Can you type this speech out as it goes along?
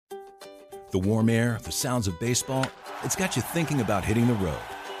The warm air, the sounds of baseball, it's got you thinking about hitting the road.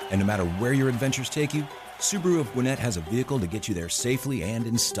 And no matter where your adventures take you, Subaru of Gwinnett has a vehicle to get you there safely and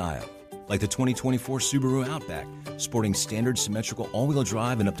in style. Like the 2024 Subaru Outback, sporting standard symmetrical all-wheel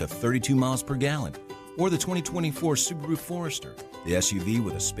drive and up to 32 miles per gallon. Or the 2024 Subaru Forester, the SUV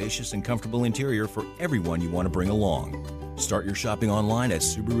with a spacious and comfortable interior for everyone you want to bring along. Start your shopping online at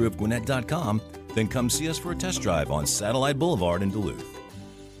SubaruofGwinnett.com, then come see us for a test drive on Satellite Boulevard in Duluth.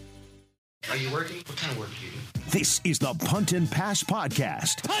 Are you working? What kind of work do you do? This is the Punt and Pass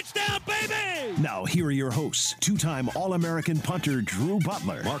Podcast. Touchdown, baby! Now, here are your hosts, two-time All-American punter Drew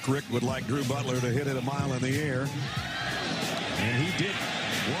Butler. Mark Richt would like Drew Butler to hit it a mile in the air. And he did.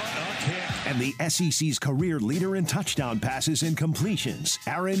 What a kick. And the SEC's career leader in touchdown passes and completions,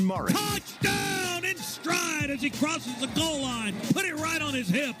 Aaron Murray. Touchdown in stride as he crosses the goal line. Put it right on his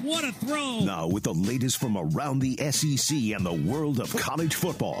hip. What a throw. Now, with the latest from around the SEC and the world of college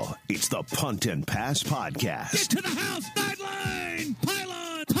football, it's the Punt and Pass Podcast. Get to the house. Sideline.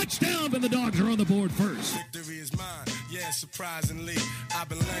 Pylon. Touchdown. And the Dogs are on the board first. Victory is mine. Yeah, surprisingly, I've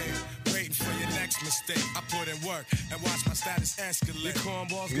been lame, waiting for your next mistake. I put in work and watch my status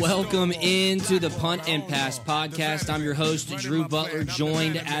escalate. Welcome into the Punt and Pass Podcast. I'm your host, Drew Butler,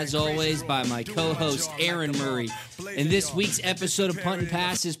 joined as always by my co-host, Aaron Murray. And this week's episode of Punt and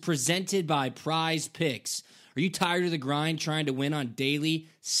Pass is presented by Prize Picks. Are you tired of the grind trying to win on daily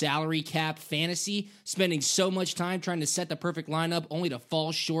salary cap fantasy? Spending so much time trying to set the perfect lineup only to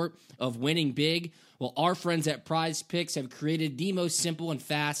fall short of winning big? Well, our friends at Prize Picks have created the most simple and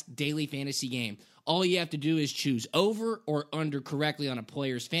fast daily fantasy game. All you have to do is choose over or under correctly on a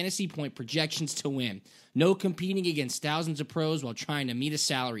player's fantasy point projections to win. No competing against thousands of pros while trying to meet a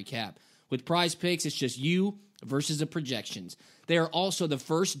salary cap. With Prize Picks, it's just you versus the projections. They are also the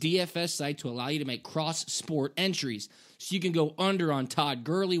first DFS site to allow you to make cross-sport entries. So you can go under on Todd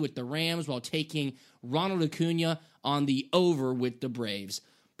Gurley with the Rams while taking Ronald Acuna on the over with the Braves.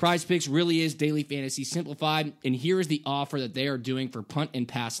 Prize Picks really is daily fantasy simplified, and here is the offer that they are doing for Punt and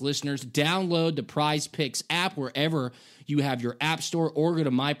Pass listeners. Download the Prize Picks app wherever you have your app store or go to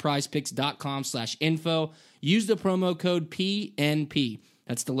myprizepicks.com/info. Use the promo code PNP.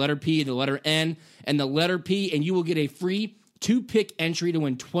 That's the letter P, the letter N, and the letter P, and you will get a free two-pick entry to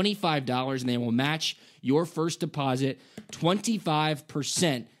win $25, and they will match your first deposit 25%,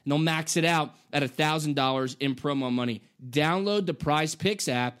 and they'll max it out at $1,000 in promo money. Download the Prize Picks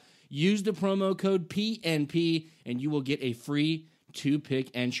app, use the promo code PNP, and you will get a free two-pick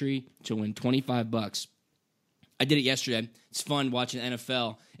entry to win $25. I did it yesterday. It's fun watching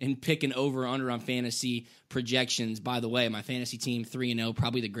NFL and picking over or under on fantasy projections. By the way, my fantasy team 3-0,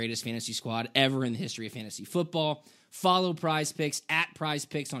 probably the greatest fantasy squad ever in the history of fantasy football. Follow Prize Picks at Prize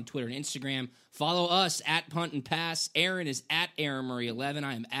Picks on Twitter and Instagram. Follow us at Punt and Pass. Aaron is at Aaron Murray 11.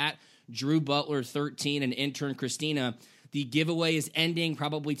 I am at Drew Butler 13 and intern Christina. The giveaway is ending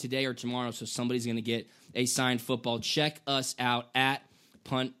probably today or tomorrow, so somebody's going to get a signed football. Check us out at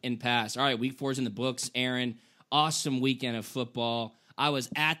Punt and Pass. All right, week 4 is in the books, Aaron. Awesome weekend of football. I was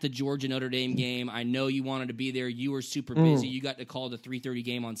at the Georgia-Notre Dame game. I know you wanted to be there. You were super busy. You got to call the 3:30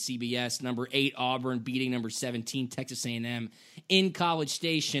 game on CBS. Number 8, Auburn, beating number 17, Texas A&M in College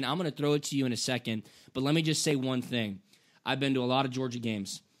Station. I'm going to throw it to you in a second, but let me just say one thing. I've been to a lot of Georgia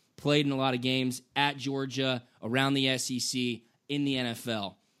games, played in a lot of games at Georgia, around the SEC, in the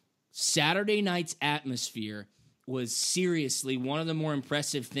NFL. Saturday night's atmosphere was seriously one of the more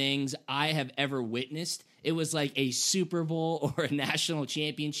impressive things I have ever witnessed. It was like a Super Bowl or a national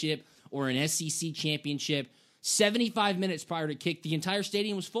championship or an SEC championship. 75 minutes prior to kick, the entire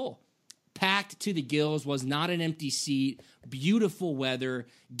stadium was full. Packed to the gills, was not an empty seat. Beautiful weather.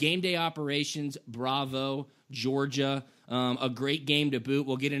 Game day operations, bravo, Georgia. A great game to boot.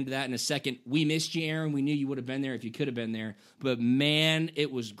 We'll get into that in a second. We missed you, Aaron. We knew you would have been there if you could have been there. But, man,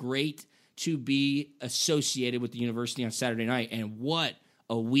 it was great to be associated with the university on Saturday night. And what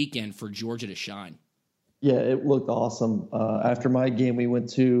a weekend for Georgia to shine. Yeah, it looked awesome. After my game, we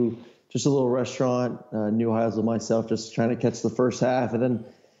went to just a little restaurant, New Highs with myself, just trying to catch the first half, and then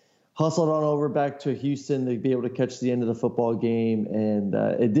hustled on over back to Houston to be able to catch the end of the football game. And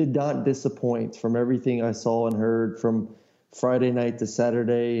it did not disappoint from everything I saw and heard from Friday night to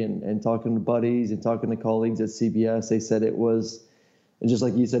Saturday and talking to buddies and talking to colleagues at CBS. They said it was, and just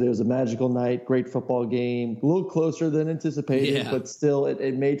like you said, it was a magical night, great football game, a little closer than anticipated, but still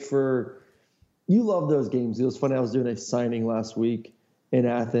it made for – you love those games. It was funny. I was doing a signing last week in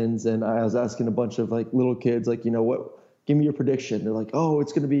Athens, and I was asking a bunch of like little kids, like, you know, what? Give me your prediction. They're like, oh,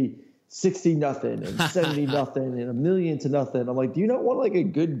 it's going to be 60-0 and 70-0 and 1,000,000-0. I'm like, do you not want like a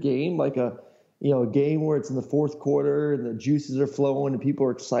good game, like a game where it's in the fourth quarter and the juices are flowing and people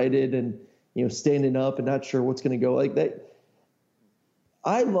are excited and standing up and not sure what's going to go like that.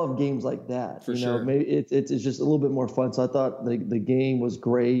 I love games like that. For sure. Maybe it's just a little bit more fun. So I thought the game was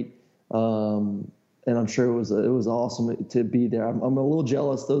great. And I'm sure it was awesome to be there. I'm a little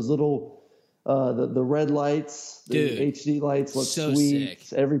jealous. Those little, the red lights, the HD lights looked so sweet.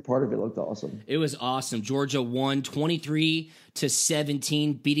 sick. Every part of it looked awesome. It was awesome. Georgia won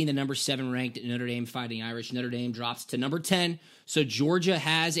 23-17, beating the number 7 ranked Notre Dame Fighting Irish. Notre Dame drops to number 10. So Georgia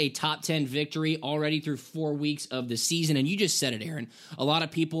has a top 10 victory already through 4 weeks of the season. And you just said it, Aaron. A lot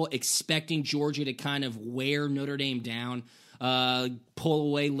of people expecting Georgia to kind of wear Notre Dame down, pull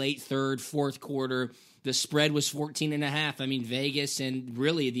away late third, fourth quarter. The spread was 14.5. I mean, Vegas and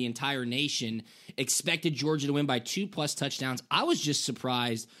really the entire nation expected Georgia to win by 2+ touchdowns. I was just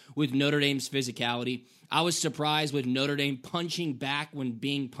surprised with Notre Dame's physicality. I was surprised with Notre Dame punching back when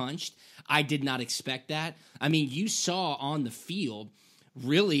being punched. I did not expect that. I mean, you saw on the field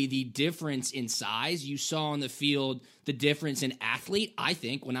really the difference in size. You saw on the field the difference in athlete, I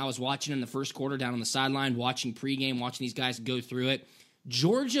think, when I was watching in the first quarter down on the sideline, watching pregame, watching these guys go through it.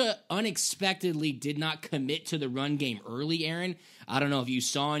 Georgia unexpectedly did not commit to the run game early, Aaron. I don't know if you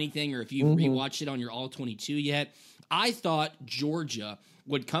saw anything or if you've rewatched it on your All-22 yet. I thought Georgia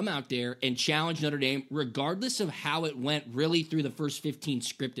would come out there and challenge Notre Dame regardless of how it went really through the first 15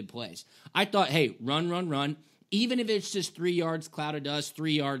 scripted plays. I thought, hey, run. Even if it's just 3 yards, cloud of dust,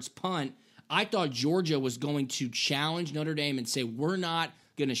 3 yards, punt, I thought Georgia was going to challenge Notre Dame and say, we're not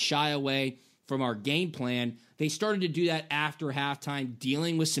going to shy away from our game plan. They started to do that after halftime,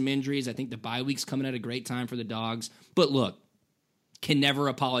 dealing with some injuries. I think the bye week's coming at a great time for the Dogs. But look, can never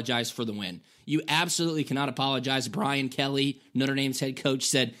apologize for the win. You absolutely cannot apologize. Brian Kelly, Notre Dame's head coach,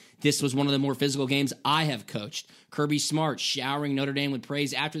 said this was one of the more physical games I have coached. Kirby Smart showering Notre Dame with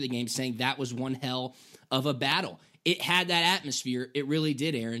praise after the game, saying that was one hell of a battle. It had that atmosphere. It really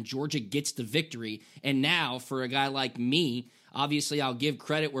did, Aaron. Georgia gets the victory. And now, for a guy like me, obviously I'll give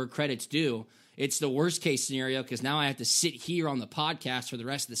credit where credit's due. It's the worst case scenario because now I have to sit here on the podcast for the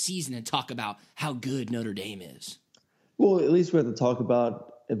rest of the season and talk about how good Notre Dame is. Well, at least we have to talk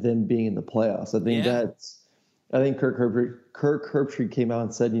about them being in the playoffs. I think Kirk Herbstreit came out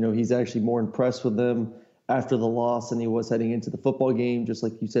and said, he's actually more impressed with them after the loss than he was heading into the football game. Just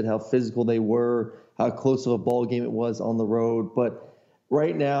like you said, how physical they were, how close of a ball game it was on the road. But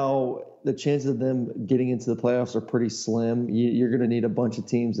right now, the chances of them getting into the playoffs are pretty slim. You're going to need a bunch of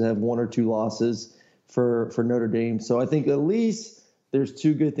teams that have 1 or 2 losses for Notre Dame. So I think at least there's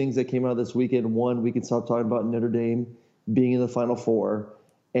 2 good things that came out this weekend. One, we can stop talking about Notre Dame being in the Final Four,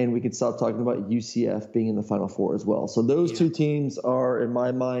 and we can stop talking about UCF being in the Final Four as well. So those 2 teams are, in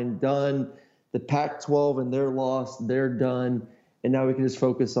my mind, done. The Pac-12 and their loss, they're done. And now we can just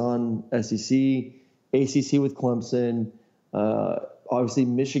focus on SEC, ACC with Clemson. Obviously,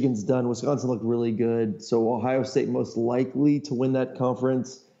 Michigan's done. Wisconsin looked really good. So Ohio State most likely to win that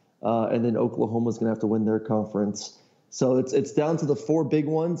conference. And then Oklahoma's going to have to win their conference. So it's down to the 4 big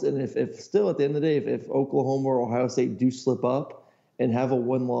ones. And if still at the end of the day, if Oklahoma or Ohio State do slip up and have a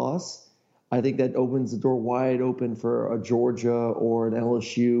 1 loss, I think that opens the door wide open for a Georgia or an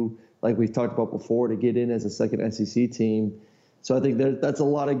LSU, like we've talked about before, to get in as a second SEC team. So I think that's a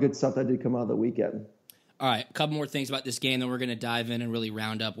lot of good stuff that did come out of the weekend. All right, a couple more things about this game, then we're going to dive in and really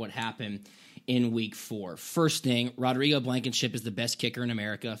round up what happened in Week 4. First thing, Rodrigo Blankenship is the best kicker in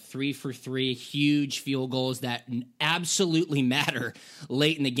America. 3 for 3, huge field goals that absolutely matter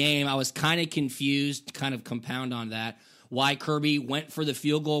late in the game. I was kind of confused, kind of compound on that, why Kirby went for the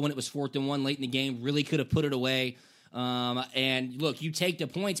field goal when it was 4th and 1 late in the game, really could have put it away. And look, you take the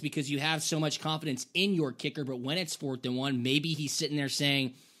points because you have so much confidence in your kicker, but when it's 4th and 1, maybe he's sitting there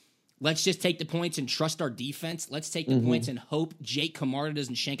saying, let's just take the points and trust our defense. Let's take the points and hope Jake Camarda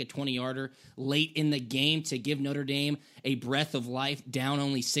doesn't shank a 20-yarder late in the game to give Notre Dame a breath of life, down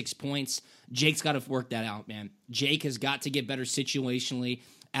only 6 points. Jake's got to work that out, man. Jake has got to get better situationally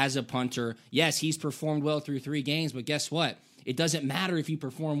as a punter. Yes, he's performed well through 3 games, but guess what? It doesn't matter if you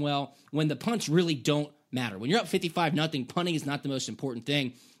perform well when the punts really don't matter. When you're up 55-0, punting is not the most important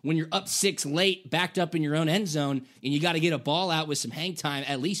thing. When you're up 6 late, backed up in your own end zone, and you got to get a ball out with some hang time,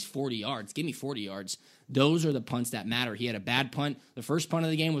 at least 40 yards. Give me 40 yards. Those are the punts that matter. He had a bad punt. The first punt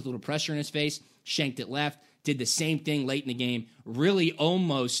of the game with a little pressure in his face, shanked it left, did the same thing late in the game, really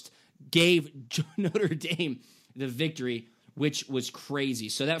almost gave Notre Dame the victory, which was crazy.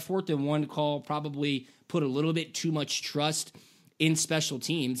 So that 4th and 1 call probably put a little bit too much trust in special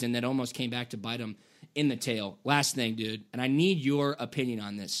teams, and that almost came back to bite them in the tail. Last thing, dude, and I need your opinion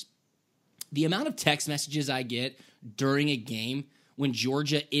on this. The amount of text messages I get during a game when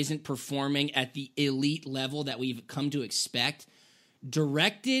Georgia isn't performing at the elite level that we've come to expect,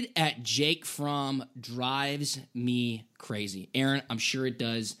 directed at Jake Fromm drives me crazy. Aaron, I'm sure it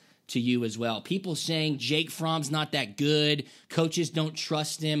does to you as well. People saying Jake Fromm's not that good. Coaches don't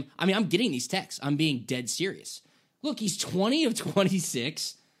trust him. I mean, I'm getting these texts. I'm being dead serious. Look, he's 20 of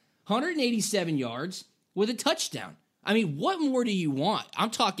 26, 187 yards with a touchdown. I mean, what more do you want? I'm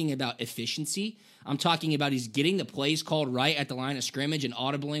talking about efficiency. I'm talking about he's getting the plays called right at the line of scrimmage and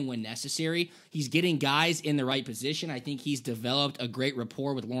audibling when necessary. He's getting guys in the right position. I think he's developed a great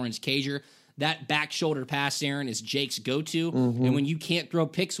rapport with Lawrence Cager. That back shoulder pass, Aaron, is Jake's go-to. And when you can't throw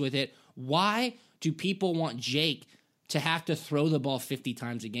picks with it, why do people want Jake to have to throw the ball 50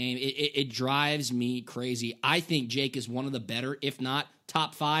 times a game? It drives me crazy. I think Jake is one of the better, if not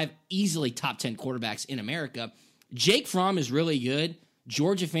top 5, easily top 10 quarterbacks in America. Jake Fromm is really good.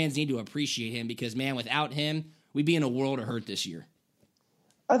 Georgia fans need to appreciate him because, man, without him, we'd be in a world of hurt this year.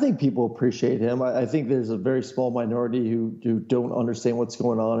 I think people appreciate him. I think there's a very small minority who don't understand what's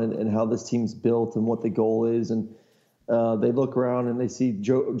going on and how this team's built and what the goal is. And they look around and they see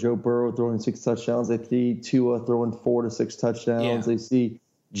Joe Burrow throwing 6 touchdowns. They see Tua throwing 4 to 6 touchdowns. Yeah. They see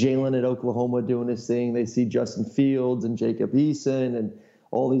Jalen at Oklahoma doing his thing. They see Justin Fields and Jacob Eason and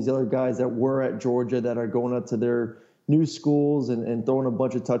all these other guys that were at Georgia that are going up to their new schools and throwing a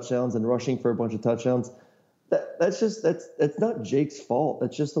bunch of touchdowns and rushing for a bunch of touchdowns. That's not Jake's fault.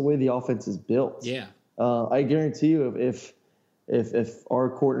 That's just the way the offense is built. Yeah. I guarantee you if a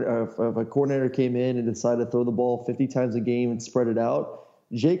coordinator came in and decided to throw the ball 50 times a game and spread it out,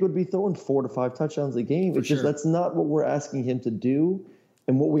 Jake would be throwing 4 to 5 touchdowns a game. It's just that's not what we're asking him to do.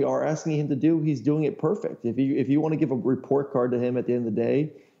 And what we are asking him to do, he's doing it perfect. If you want to give a report card to him at the end of the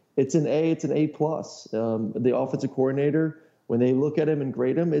day, it's an A, it's an A+. The offensive coordinator, when they look at him and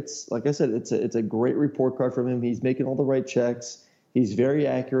grade him, it's like I said, it's a great report card from him. He's making all the right checks. He's very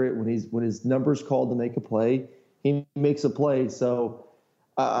accurate when his number's called to make a play. He makes a play. So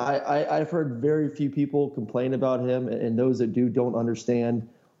I've heard very few people complain about him, and those that don't understand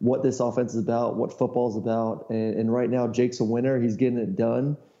what this offense is about, what football is about. And right now, Jake's a winner. He's getting it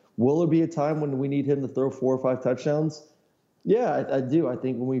done. Will there be a time when we need him to throw 4 or 5 touchdowns? Yeah, I do. I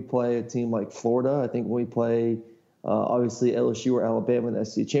think when we play a team like Florida, I think when we play obviously LSU or Alabama in the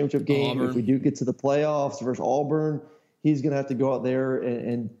SEC championship game, Auburn. If we do get to the playoffs versus Auburn, he's going to have to go out there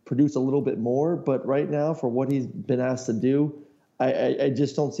and produce a little bit more. But right now, for what he's been asked to do, I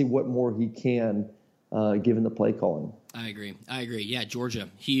just don't see what more he can given the play calling. I agree. Yeah, Georgia,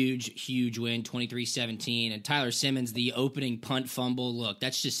 huge win, 23-17. And Tyler Simmons, the opening punt fumble. Look,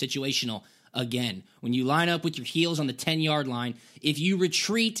 that's just situational again. When you line up with your heels on the 10-yard line, if you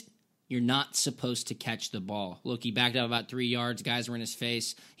retreat, you're not supposed to catch the ball. Look, he backed up about 3 yards. Guys were in his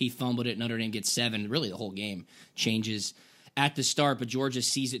face. He fumbled it. Notre Dame gets 7. Really, the whole game changes at the start, but Georgia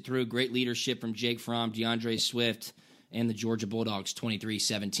sees it through. Great leadership from Jake Fromm, DeAndre Swift, and the Georgia Bulldogs,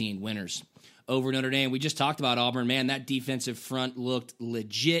 23-17 winners over Notre Dame. We just talked about Auburn. Man, that defensive front looked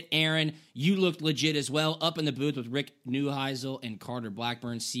legit. Aaron, you looked legit as well. Up in the booth with Rick Neuheisel and Carter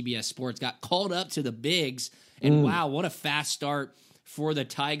Blackburn. CBS Sports got called up to the bigs. And wow, what a fast start for the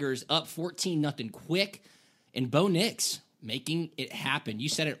Tigers. Up 14-0 quick. And Bo Nix making it happen. You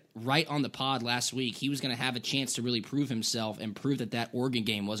said it right on the pod last week. He was going to have a chance to really prove himself and prove that Oregon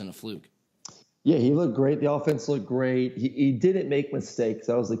game wasn't a fluke. Yeah, he looked great. The offense looked great. He didn't make mistakes.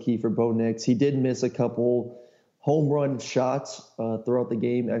 That was the key for Bo Nix. He did miss a couple home run shots throughout the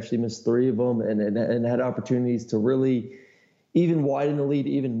game. Actually missed 3 of them and had opportunities to really even widen the lead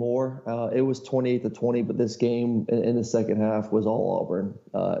even more. It was 28-20, but this game in the second half was all Auburn.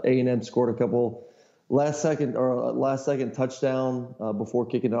 A&M scored a couple last second touchdown before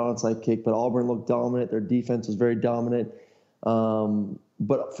kicking an onside kick, but Auburn looked dominant. Their defense was very dominant.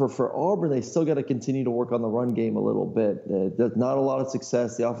 But for Auburn, they still got to continue to work on the run game a little bit. There's not a lot of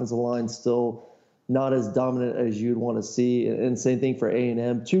success. The offensive line still not as dominant as you'd want to see. And same thing for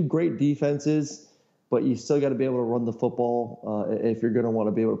A&M. 2 great defenses, but you still got to be able to run the football if you're going to want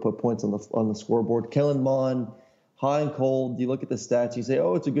to be able to put points on the scoreboard. Kellen Mond, high and cold. You look at the stats, you say,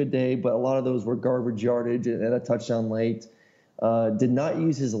 oh, it's a good day, but a lot of those were garbage yardage and a touchdown late. Did not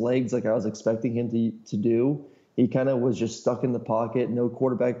use his legs like I was expecting him to do. He kind of was just stuck in the pocket, no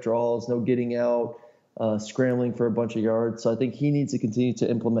quarterback draws, no getting out, scrambling for a bunch of yards. So I think he needs to continue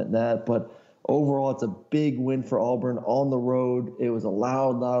to implement that. But overall, it's a big win for Auburn on the road. It was a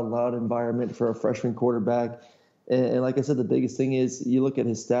loud environment for a freshman quarterback. And like I said, the biggest thing is you look at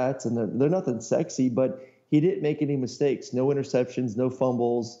his stats, and they're nothing sexy, but he didn't make any mistakes, no interceptions, no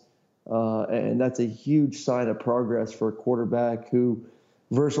fumbles. And that's a huge sign of progress for a quarterback who –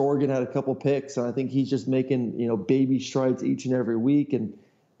 versus Oregon had a couple picks, and I think he's just making baby strides each and every week, and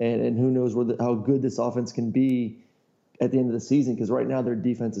who knows how good this offense can be at the end of the season, because right now their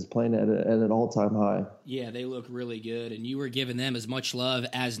defense is playing at an all-time high. Yeah, they look really good, and you were giving them as much love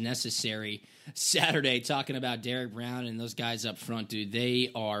as necessary Saturday, talking about Derek Brown and those guys up front, dude.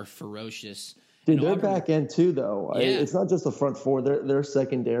 They are ferocious. Dude, their back end too, though. Yeah. It's not just the front four. Their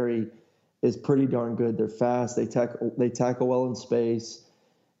secondary is pretty darn good. They're fast. They tackle well in space,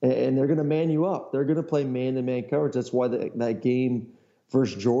 and they're going to man you up. They're going to play man-to-man coverage. That's why that game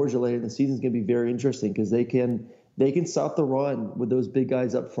versus Georgia later in the season is going to be very interesting, because they can stop the run with those big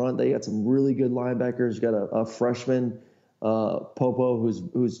guys up front. They got some really good linebackers. You got a freshman, Popo,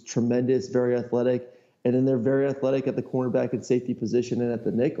 who's tremendous, very athletic. And then they're very athletic at the cornerback and safety position and at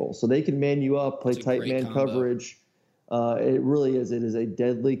the nickel. So they can man you up, play tight man coverage. It really is. It is a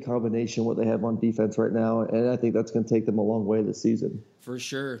deadly combination what they have on defense right now, and I think that's going to take them a long way this season. For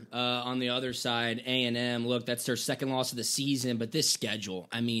sure. On the other side, A&M, look, that's their second loss of the season, but this schedule,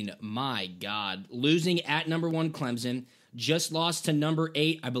 I mean, my God. Losing at number 1 Clemson, just lost to number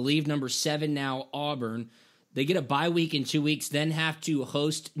 8, I believe number 7 now, Auburn. They get a bye week in 2 weeks, then have to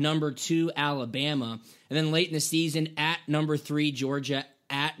host number 2 Alabama, and then late in the season at number 3 Georgia,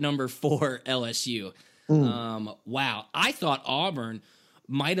 at number 4 LSU. Wow. I thought Auburn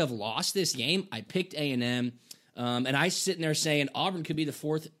might have lost this game. I picked A&M, and I was sitting there saying Auburn could be the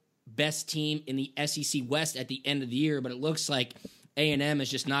 4th best team in the SEC West at the end of the year, but it looks like A&M is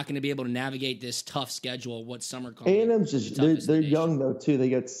just not going to be able to navigate this tough schedule. What summer calls A&M's just they're young though too. They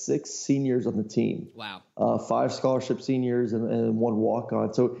got 6 seniors on the team. Wow. 5 scholarship seniors and 1 walk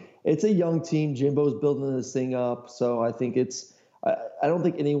on. So it's a young team. Jimbo's building this thing up. So I think I don't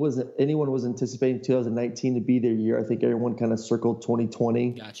think anyone was anticipating 2019 to be their year. I think everyone kind of circled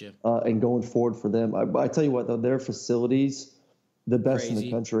 2020. Gotcha. And going forward for them. I tell you what though, their facilities the best in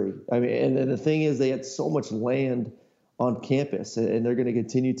the country. I mean, and the thing is, they had so much land on campus, and they're going to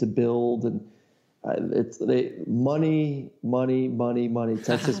continue to build. And money.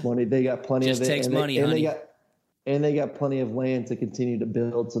 Texas money. They got plenty of it. Just takes money, honey. And they got plenty of land to continue to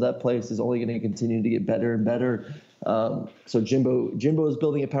build. So that place is only going to continue to get better and better. So Jimbo is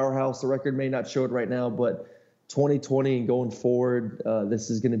building a powerhouse. The record may not show it right now, but 2020 and going forward, this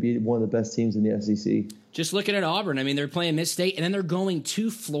is going to be one of the best teams in the SEC. Just looking at Auburn, I mean, they're playing Miss State, and then they're going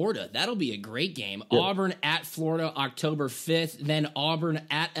to Florida. That'll be a great game. Yep. Auburn at Florida, October 5th. Then Auburn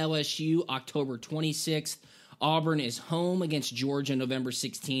at LSU, October 26th. Auburn is home against Georgia, November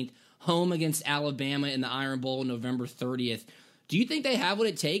 16th. Home against Alabama in the Iron Bowl, November 30th. Do you think they have what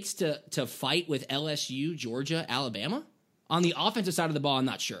it takes to fight with LSU, Georgia, Alabama? On the offensive side of the ball, I'm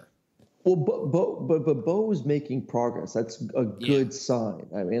not sure. Well, but Bo is making progress. That's a good sign.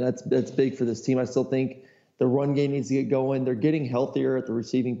 I mean, that's big for this team. I still think the run game needs to get going. They're getting healthier at the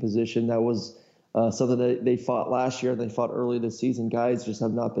receiving position. That was something that they fought last year. They fought early this season. Guys just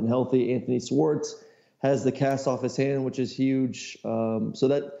have not been healthy. Anthony Swartz has the cast off his hand, which is huge. So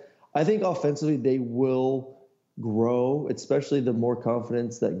that I think offensively they will grow, especially the more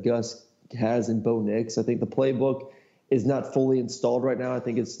confidence that Gus has in Bo Nix. I think the playbook is not fully installed right now. I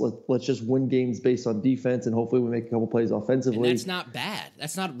think it's let's just win games based on defense, and hopefully we make a couple plays offensively. And that's not bad.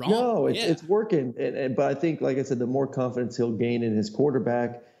 That's not wrong. No, it's working. But I think, like I said, the more confidence he'll gain in his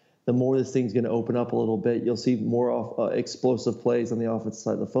quarterback, the more this thing's going to open up a little bit. You'll see more explosive plays on the offensive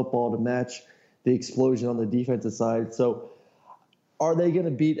side of the football to match the explosion on the defensive side. So are they going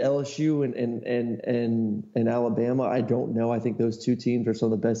to beat LSU and Alabama? I don't know. I think those two teams are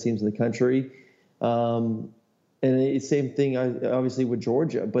some of the best teams in the country. And the same thing, obviously, with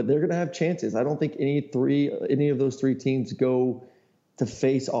Georgia. But they're going to have chances. I don't think any of those 3 teams go to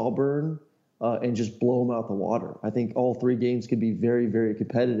face Auburn and just blow them out the water. I think all 3 games could be very, very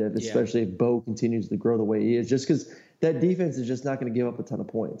competitive, especially if Bo continues to grow the way he is, just because that defense is just not going to give up a ton of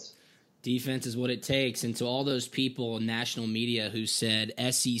points. Defense is what it takes. And to all those people in national media who said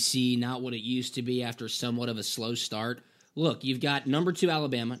SEC not what it used to be after somewhat of a slow start, look, you've got number 2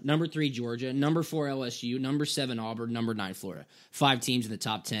 Alabama, number 3 Georgia, number 4 LSU, number 7 Auburn, number 9 Florida. 5 teams in the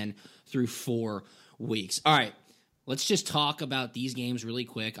top 10 through 4 weeks. All right, let's just talk about these games really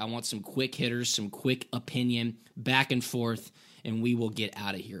quick. I want some quick hitters, some quick opinion, back and forth, and we will get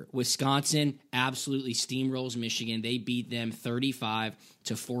out of here. Wisconsin absolutely steamrolls Michigan. They beat them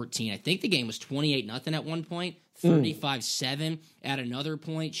 35-14. I think the game was 28-0 at one point, 35-7 at another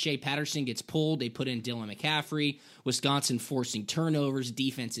point. Shea Patterson gets pulled. They put in Dylan McCaffrey. Wisconsin forcing turnovers.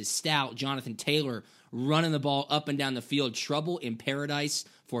 Defense is stout. Jonathan Taylor running the ball up and down the field. Trouble in paradise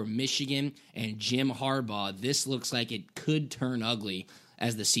for Michigan and Jim Harbaugh. This looks like it could turn ugly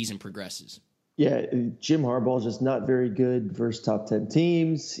as the season progresses. Yeah, Jim Harbaugh is just not very good versus top 10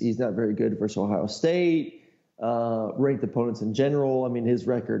 teams. He's not very good versus Ohio State, ranked opponents in general. I mean, his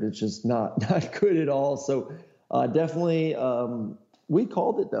record is just not good at all. So Definitely. We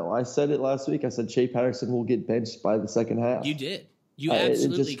called it, though. I said it last week. I said Shea Patterson will get benched by the second half. You did. You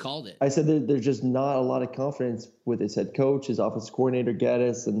absolutely called it. I said that there's just not a lot of confidence with his head coach, his offensive coordinator,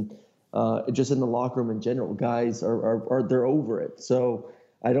 Gaddis, and just in the locker room in general. Guys are they're over it. So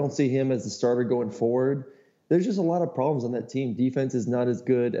I don't see him as the starter going forward. There's just a lot of problems on that team. Defense is not as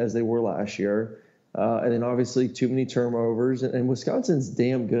good as they were last year. And then obviously too many turnovers. And Wisconsin's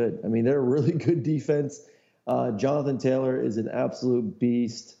damn good. I mean, they're a really good defense. Jonathan Taylor is an absolute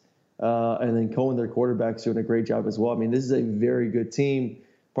beast. And then Cohen, their quarterback's doing a great job as well. I mean, this is a very good team,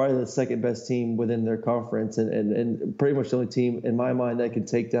 probably the second best team within their conference, and pretty much the only team in my mind that can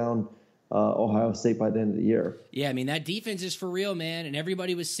take down Ohio State by the end of the year. Yeah, I mean, that defense is for real, man. And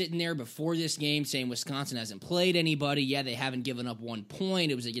everybody was sitting there before this game saying Wisconsin hasn't played anybody. Yeah, they haven't given up 1 point.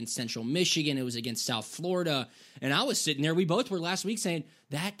 It was against Central Michigan. It was against South Florida. And I was sitting there, we both were last week saying,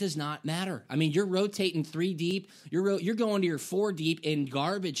 that does not matter. I mean, you're rotating 3 deep. You're going to your 4 deep in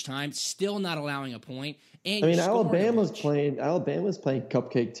garbage time, still not allowing a point. And I mean, Alabama's playing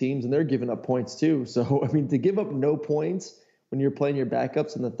cupcake teams, and they're giving up points too. So, I mean, to give up no points when you're playing your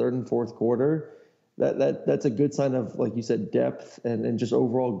backups in the third and fourth quarter, that's a good sign of, like you said, depth and just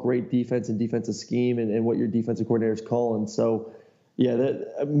overall great defense and defensive scheme and what your defensive coordinator is calling. So, yeah,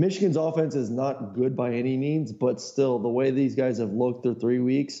 Michigan's offense is not good by any means, but still, the way these guys have looked through 3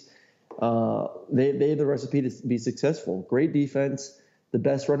 weeks, they have the recipe to be successful. Great defense, the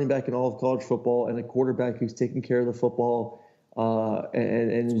best running back in all of college football, and a quarterback who's taking care of the football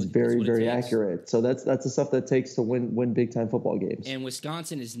and is very, very accurate. So that's the stuff that takes to win big-time football games. And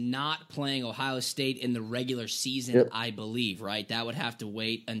Wisconsin is not playing Ohio State in the regular season, I believe, right? That would have to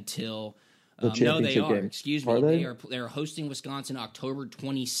wait until no, they are. Game. Excuse me. They're hosting Wisconsin October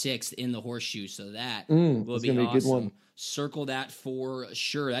 26th in the Horseshoe, so that will be awesome. A good one. Circle that for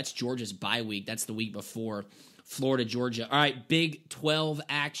sure. That's Georgia's bye week. That's the week before Florida, Georgia. All right, Big 12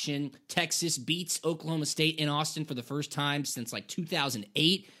 action. Texas beats Oklahoma State in Austin for the first time since like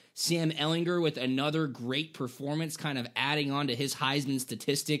 2008. Sam Ehlinger with another great performance, kind of adding on to his Heisman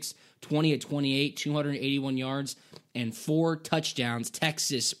statistics, 20 of 28, 281 yards, and 4 touchdowns.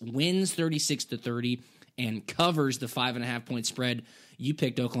 Texas wins 36-30 and covers the 5.5-point spread. You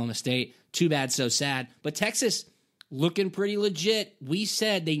picked Oklahoma State. Too bad, so sad. But Texas looking pretty legit. We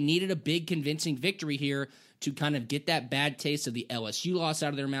said they needed a big convincing victory here to kind of get that bad taste of the LSU loss out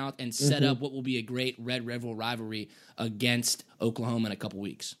of their mouth and set up what will be a great Red Rival rivalry against Oklahoma in a couple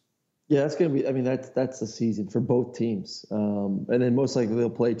weeks. Yeah, that's going to be – I mean, that's the season for both teams. And then most likely they'll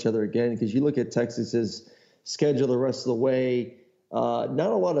play each other again because you look at Texas's schedule the rest of the way, not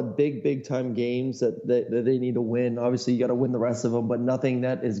a lot of big-time games that they need to win. Obviously, you got to win the rest of them, but nothing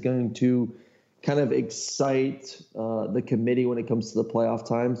that is going to kind of excite the committee when it comes to the playoff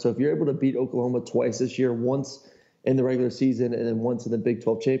time. So if you're able to beat Oklahoma twice this year, once in the regular season and then once in the Big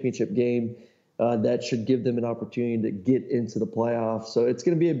 12 championship game, that should give them an opportunity to get into the playoffs. So it's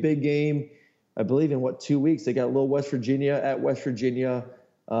going to be a big game. I believe in 2 weeks. They got a little West Virginia at West Virginia,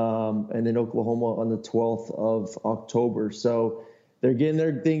 and then Oklahoma on the 12th of October. So they're getting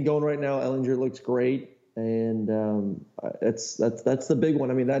their thing going right now. Ehlinger looks great, and that's the big one.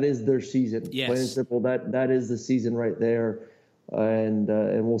 I mean, that is their season. Yes. Plain and simple. That is the season right there, and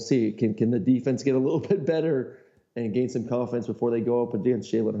we'll see. Can the defense get a little bit better and gain some confidence before they go up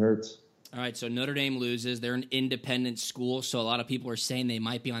against Jalen Hurts? All right, so Notre Dame loses. They're an independent school, so a lot of people are saying they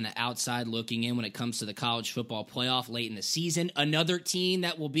might be on the outside looking in when it comes to the college football playoff late in the season. Another team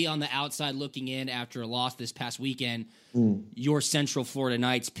that will be on the outside looking in after a loss this past weekend, your Central Florida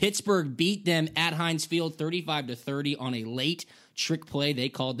Knights. Pittsburgh beat them at Heinz Field 35-30 on a late trick play they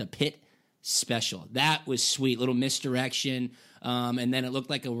called the Pitt Special. That was sweet. Little misdirection, and then it looked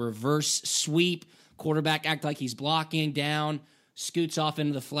like a reverse sweep. Quarterback act like he's blocking down. Scoots off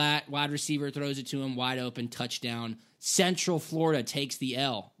into the flat, wide receiver throws it to him, wide open, touchdown. Central Florida takes the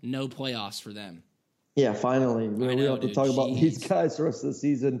L. No playoffs for them. Yeah, finally. We don't have to talk about these guys the rest of the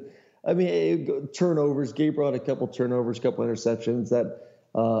season. I mean, turnovers. Gabriel had a couple turnovers, couple interceptions that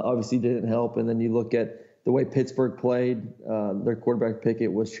obviously didn't help. And then you look at the way Pittsburgh played. Their quarterback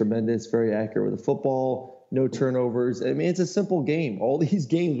Pickett was tremendous, very accurate with the football, no turnovers. I mean, it's a simple game. All these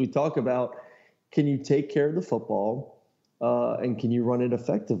games we talk about, can you take care of the football? And can you run it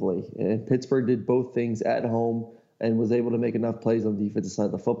effectively? And Pittsburgh did both things at home and was able to make enough plays on the defensive side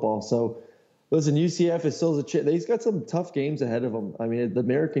of the football. So, listen, UCF is still they've got some tough games ahead of them. I mean, the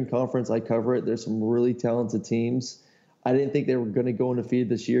American Conference, I cover it. There's some really talented teams. I didn't think they were going to go undefeated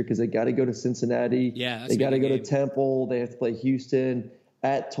this year because they got to go to Cincinnati. Yeah, they got to go to Temple. They have to play Houston,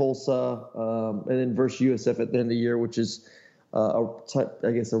 at Tulsa, and then versus USF at the end of the year, which is, a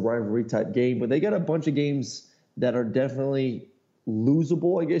rivalry type game. But they got a bunch of games that are definitely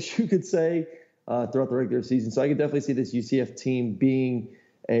losable, I guess you could say, throughout the regular season. So I could definitely see this UCF team being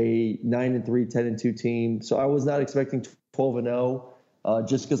a 9-3, 10-2 team. So I was not expecting 12-0,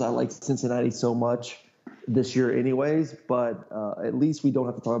 just because I like Cincinnati so much this year anyways. But at least we don't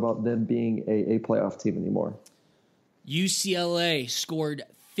have to talk about them being a playoff team anymore. UCLA scored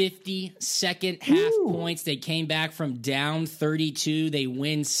 50 second half points. They came back from down 32. They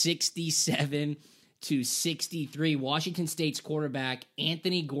win 67-63. Washington State's quarterback,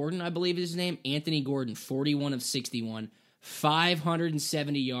 Anthony Gordon, I believe is his name. Anthony Gordon, 41 of 61,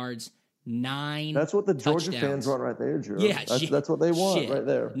 570 yards, 9 That's what the Georgia touchdowns. fans want right there, Drew. Yeah, that's what they want right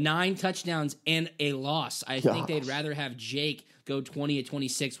there. 9 touchdowns and a loss. I think they'd rather have Jake go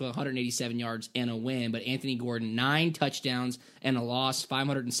 20-26 with 187 yards and a win, but Anthony Gordon, 9 touchdowns and a loss,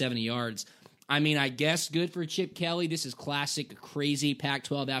 570 yards. I mean, I guess good for Chip Kelly. This is classic, crazy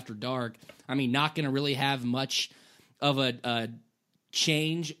Pac-12 after dark. I mean, not going to really have much of a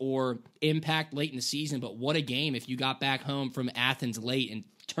change or impact late in the season, but what a game if you got back home from Athens late and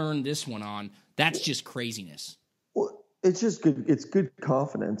turned this one on. That's just craziness. Well, it's just good. It's good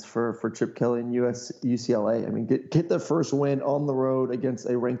confidence for Chip Kelly and UCLA. I mean, get the first win on the road against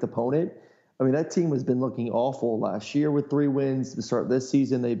a ranked opponent. I mean, that team has been looking awful last year with 3 wins to start this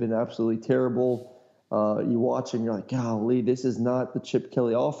season. They've been absolutely terrible. You watch and you're like, golly, this is not the Chip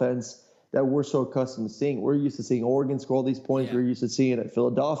Kelly offense that we're so accustomed to seeing. We're used to seeing Oregon score all these points. Yeah. We're used to seeing at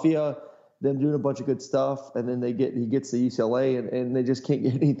Philadelphia, them doing a bunch of good stuff, and then he gets to UCLA, and they just can't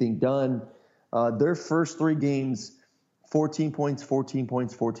get anything done. Their first 3 games, 14 points, 14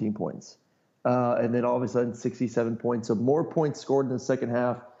 points, 14 points. And then all of a sudden 67 points. So more points scored in the second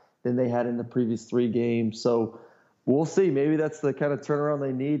half than they had in the previous 3 games. So we'll see. Maybe that's the kind of turnaround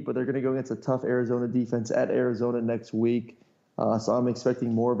they need, but they're going to go against a tough Arizona defense at Arizona next week. So I'm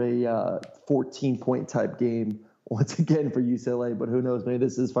expecting more of a 14-point type game once again for UCLA, but who knows? Maybe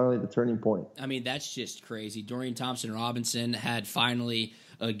this is finally the turning point. I mean, that's just crazy. Dorian Thompson-Robinson had finally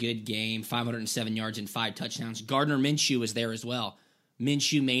a good game, 507 yards and 5 touchdowns. Gardner Minshew was there as well.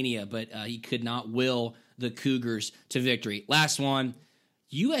 Minshew mania, but he could not will the Cougars to victory. Last one,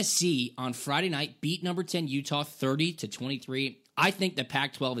 USC on Friday night beat number 10 Utah 30-23. I think the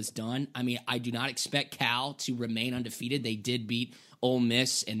Pac-12 is done. I mean, I do not expect Cal to remain undefeated. They did beat Ole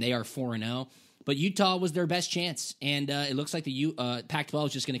Miss, and they are 4-0. But Utah was their best chance, and it looks like the Pac-12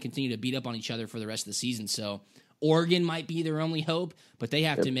 is just going to continue to beat up on each other for the rest of the season. So Oregon might be their only hope, but they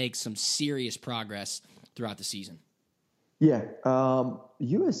have to make some serious progress throughout the season. Yeah,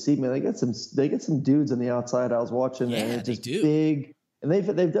 USC, man, they get some dudes on the outside. I was watching, and it's just big, and they've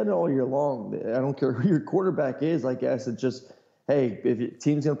done it all year long. I don't care who your quarterback is. I guess it's just, hey, if your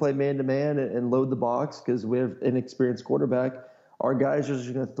team's going to play man-to-man and load the box because we have an inexperienced quarterback, our guys are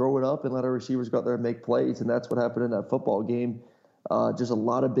just going to throw it up and let our receivers go out there and make plays, and that's what happened in that football game. Just a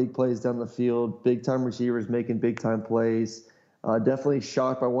lot of big plays down the field, big-time receivers making big-time plays. Definitely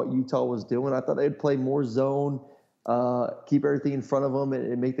shocked by what Utah was doing. I thought they'd play more zone, keep everything in front of them,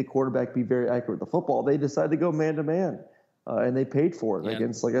 and make the quarterback be very accurate with the football. They decided to go man-to-man, and they paid for it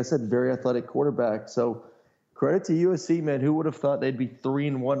against, like I said, very athletic quarterback. So credit to USC, man. Who would have thought they'd be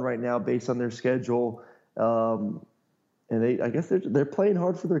 3-1 right now based on their schedule? And I guess they're playing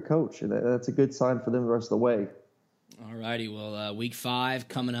hard for their coach, and that's a good sign for them the rest of the way. All righty, well, week 5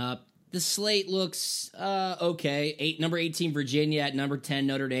 coming up. The slate looks okay. Number 18, Virginia at number 10,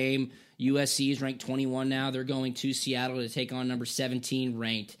 Notre Dame. USC is ranked 21 now. They're going to Seattle to take on number 17,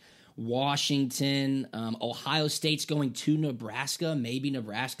 ranked Washington. Ohio State's going to Nebraska. Maybe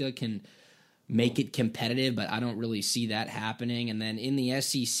Nebraska can make it competitive, but I don't really see that happening. And then in the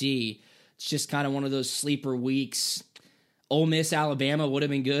SEC, it's just kind of one of those sleeper weeks. Ole Miss, Alabama would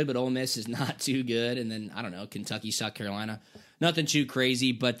have been good, but Ole Miss is not too good. And then, I don't know, Kentucky, South Carolina. Nothing too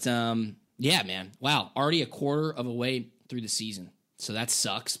crazy, but yeah, man. Wow, already a quarter of a way through the season. So that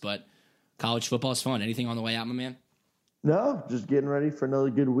sucks, but college football is fun. Anything on the way out, my man? No, just getting ready for another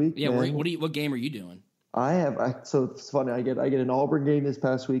good week. Yeah, man. What game are you doing? So it's funny. I get an Auburn game this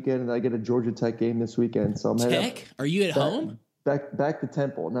past weekend, and I get a Georgia Tech game this weekend. So I'm Tech? Are you at home? Back to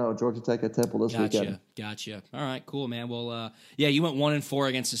Temple. No, Georgia Tech at Temple this weekend. Gotcha. All right, cool, man. Well, yeah, you went 1-4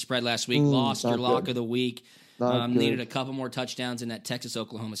 against the spread last week. Lost your lock of the week. Needed a couple more touchdowns in that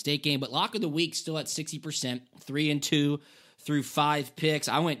Texas-Oklahoma State game, but lock of the week still at 60%, 3-2 through 5 picks.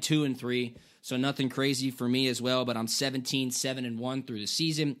 I went 2-3, so nothing crazy for me as well. But I'm 17-7-1 through the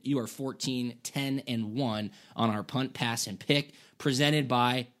season. You are 14-10-1 on our punt, pass, and pick, presented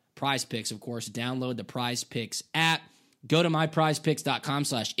by Prize Picks. Of course, download the Prize Picks app. Go to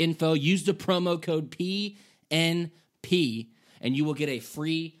myprizepicks.com/info. Use the promo code PNP, and you will get a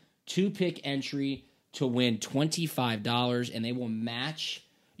free 2-pick entry to win $25, and they will match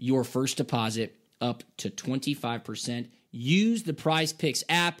your first deposit up to 25%. Use the Prize Picks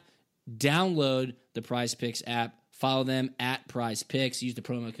app. Download the Prize Picks app. Follow them at Prize Picks. Use the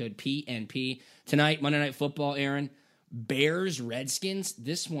promo code PNP. Tonight, Monday Night Football, Aaron, Bears, Redskins.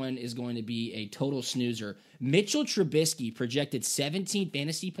 This one is going to be a total snoozer. Mitchell Trubisky projected 17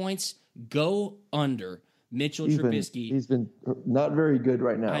 fantasy points. Go under. Mitchell Trubisky. He's been not very good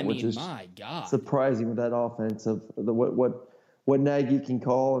right now, I which mean, is my God. surprising with that offense of what Nagy can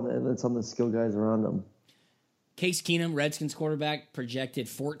call and then some of the skill guys around him. Case Keenum, Redskins quarterback, projected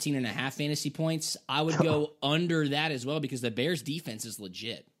 14.5 fantasy points. I would go under that as well because the Bears defense is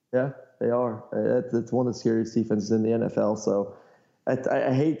legit. Yeah, they are. That's one of the scariest defenses in the NFL. So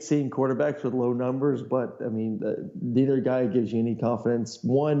I hate seeing quarterbacks with low numbers, but, I mean, neither guy gives you any confidence.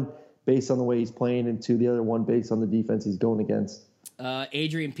 One, based on the way he's playing, and two, the other one based on the defense he's going against.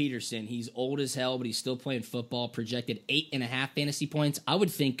 Adrian Peterson, he's old as hell, but he's still playing football, projected 8.5 fantasy points. I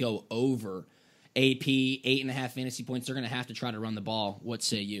would think go over AP, 8.5 fantasy points. They're going to have to try to run the ball. What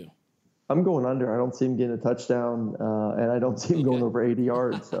say you? I'm going under. I don't see him getting a touchdown, and I don't see him going over 80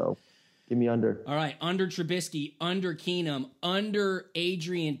 yards, so give me under. All right, under Trubisky, under Keenum, under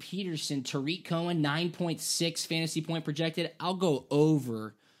Adrian Peterson, Tariq Cohen, 9.6 fantasy point projected. I'll go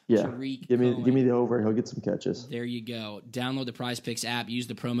over Tariq Cohen. Give me the over. He'll get some catches. There you go. Download the Prize Picks app. Use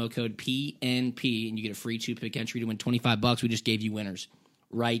the promo code PNP, and you get a free 2-pick entry to win $25. We just gave you winners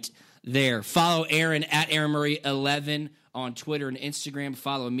right there. Follow Aaron at Aaron Murray 11 on Twitter and Instagram.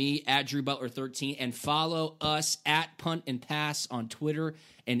 Follow me at Drew Butler 13, and follow us at Punt and Pass on Twitter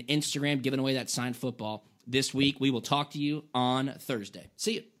and Instagram, giving away that signed football this week. We will talk to you on Thursday.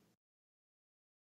 See you.